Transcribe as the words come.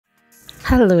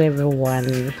Hello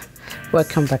everyone,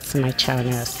 welcome back to my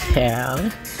channel. So,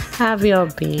 how have you all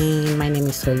been? My name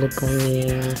is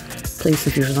Olubumi. Please,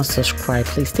 if you've not subscribed,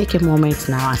 please take a moment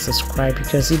now and subscribe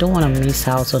because you don't want to miss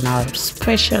out on our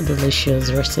special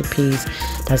delicious recipes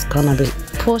that's gonna be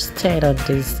posted on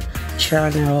this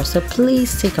channel. So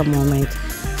please take a moment,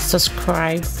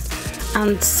 subscribe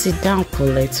and sit down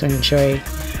coolly to enjoy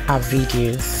our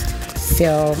videos.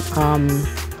 So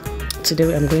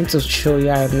today I'm going to show you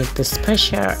how I make the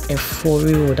special Efo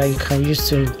Riro that you can use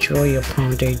to enjoy your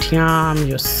pounded yam,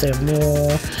 your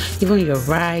semo, even your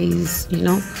rice, you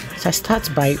know. So I start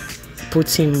by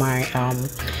putting my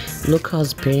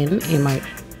locust bean in my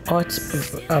hot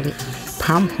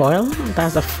palm oil.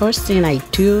 That's the first thing I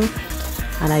do,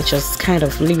 and I just kind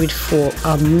of leave it for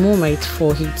a moment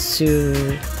for it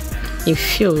to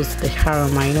infuse the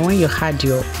aroma. You know, when you had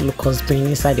your locust bean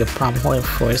inside your palm oil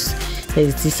first,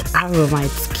 there's this aroma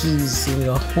it gives in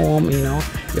your home, you know,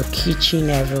 your kitchen,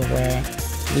 everywhere.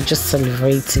 You're just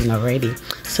celebrating already.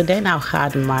 So then I'll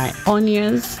add my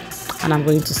onions and I'm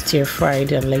going to stir fry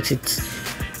it and let it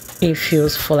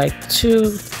infuse for like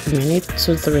 2 minutes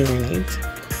to 3 minutes.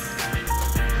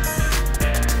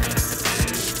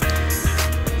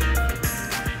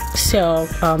 So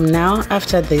now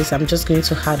after this, I'm just going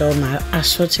to add all my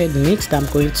assorted meats that I'm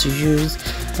going to use.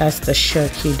 That's the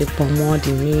turkey, the pomo,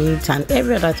 the meat, and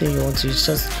every other thing you want to use,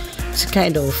 just to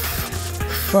kind of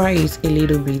fry it a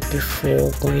little bit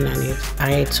before going on it.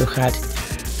 I had to add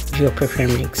your pepper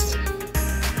mix.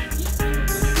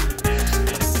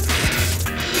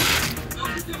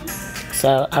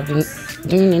 So I've been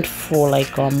doing it for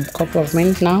like a couple of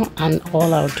minutes now, and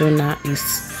all I'll do now is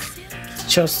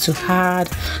just to add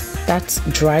that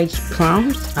dried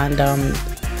prawns and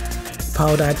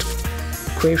powdered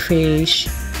crayfish,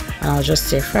 and I'll just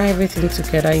stir fry everything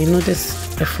together. You know, this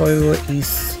Efo Riro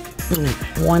is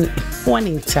one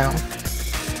in town.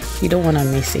 You don't want to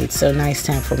miss it. So now it's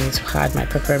time for me to add my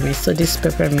pepper mix. So this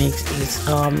pepper mix is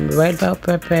red bell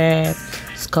pepper,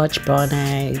 scotch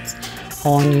bonnet,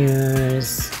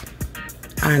 onions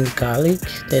and garlic.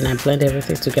 Then I blend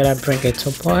everything together, bring it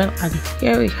to boil, and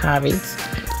here we have it.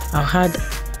 I'll add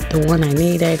the one I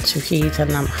needed to heat,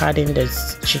 and I'm adding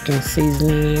this chicken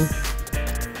seasoning.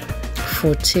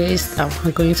 For taste,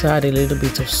 I'm going to add a little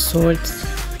bit of salt.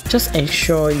 Just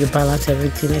ensure you balance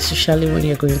everything, especially when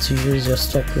you're going to use your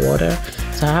stock water.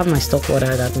 So I have my stock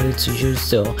water that I'm going to use,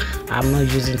 so I'm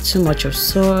not using too much of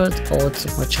salt or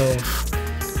too much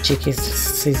of chicken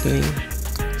seasoning.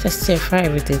 Just stir fry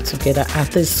everything together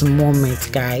at this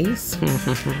moment, guys.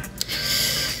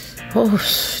 Oh,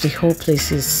 the whole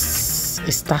place is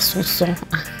so.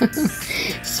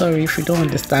 Sorry if you don't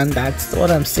understand that. What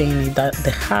I'm saying is that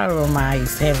the aroma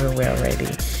is everywhere already.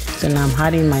 So now I'm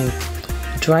adding my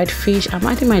dried fish. I'm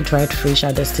adding my dried fish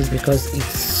at this stage because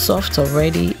it's soft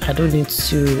already. I don't need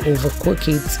to overcook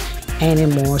it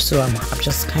anymore. So I'm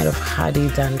just kind of add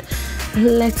it and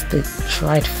let the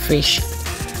dried fish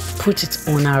put its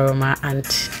own aroma, and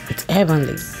it's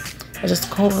heavenly. I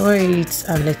just cover it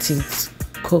and let it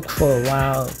cook for a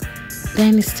while.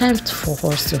 Then it's time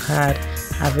for us to add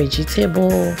a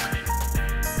vegetable,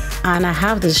 and I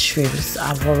have these shrimps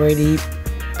I've already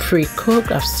pre-cooked.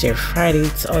 I've stir fried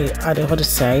it at the other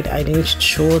side. I didn't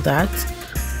show that,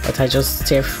 but I just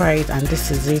stir fried, and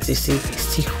this is it. You see, it's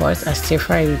still hot. I stir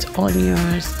fry with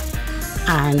onions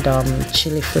and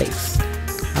chili flakes.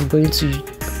 I'm going to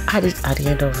add it at the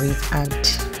end of it, and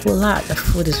voila, the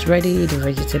food is ready, the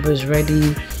vegetable is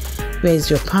ready. Where's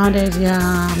your pounded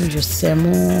yam, your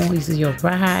semo, is it your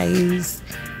rice,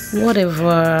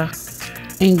 whatever.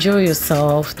 Enjoy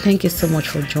yourself. Thank you so much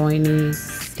for joining.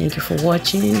 Thank you for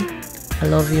watching. I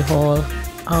love you all.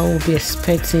 I will be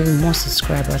expecting more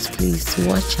subscribers. Please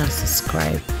watch and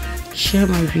subscribe, share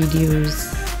my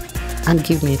videos, and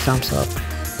give me a thumbs up.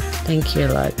 Thank you a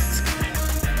lot.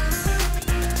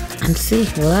 And see,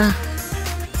 voila,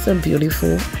 so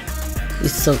beautiful.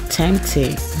 It's so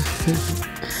tempting.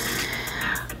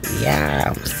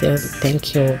 Yeah, so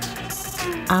thank you.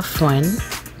 Have fun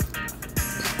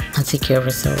and take care of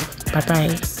yourself. Bye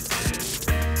bye.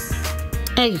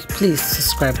 Hey, please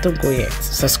subscribe. Don't go yet.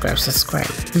 Subscribe.